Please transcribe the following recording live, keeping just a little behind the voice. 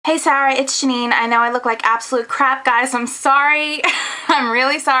Hey Sarah, it's Janine. I know I look like absolute crap, guys. I'm sorry. I'm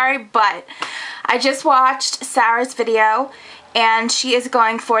really sorry, but I just watched Sarah's video and she is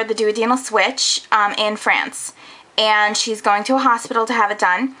going for the duodenal switch in France. And she's going to a hospital to have it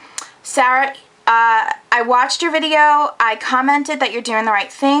done. Sarah, I watched your video. I commented that you're doing the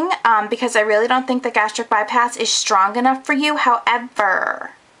right thing because I really don't think the gastric bypass is strong enough for you.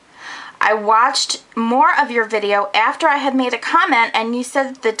 However, I watched more of your video after I had made a comment and you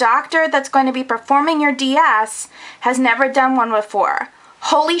said the doctor that's going to be performing your DS has never done one before.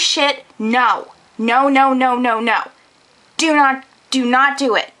 Holy shit, no. No, no, no, no, no. Do not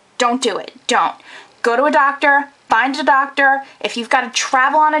do it. Don't do it. Don't. Go to a doctor, find a doctor. If you've got to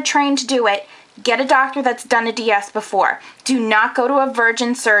travel on a train to do it, get a doctor that's done a DS before. Do not go to a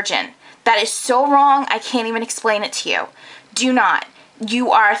virgin surgeon. That is so wrong, I can't even explain it to you. Do not.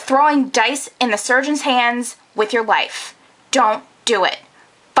 You are throwing dice in the surgeon's hands with your life. Don't do it.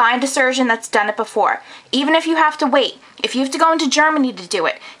 Find a surgeon that's done it before. Even if you have to wait, if you have to go into Germany to do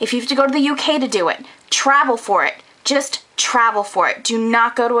it, if you have to go to the UK to do it, travel for it. Just travel for it. Do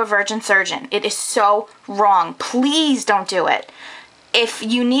not go to a virgin surgeon. It is so wrong. Please don't do it. If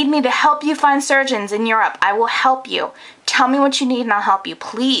you need me to help you find surgeons in Europe, I will help you. Tell me what you need and I'll help you,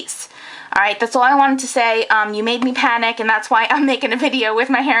 please. Alright, that's all I wanted to say. You made me panic and that's why I'm making a video with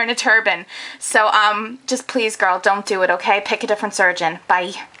my hair in a turban. So, just please, girl, don't do it, okay? Pick a different surgeon.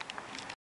 Bye.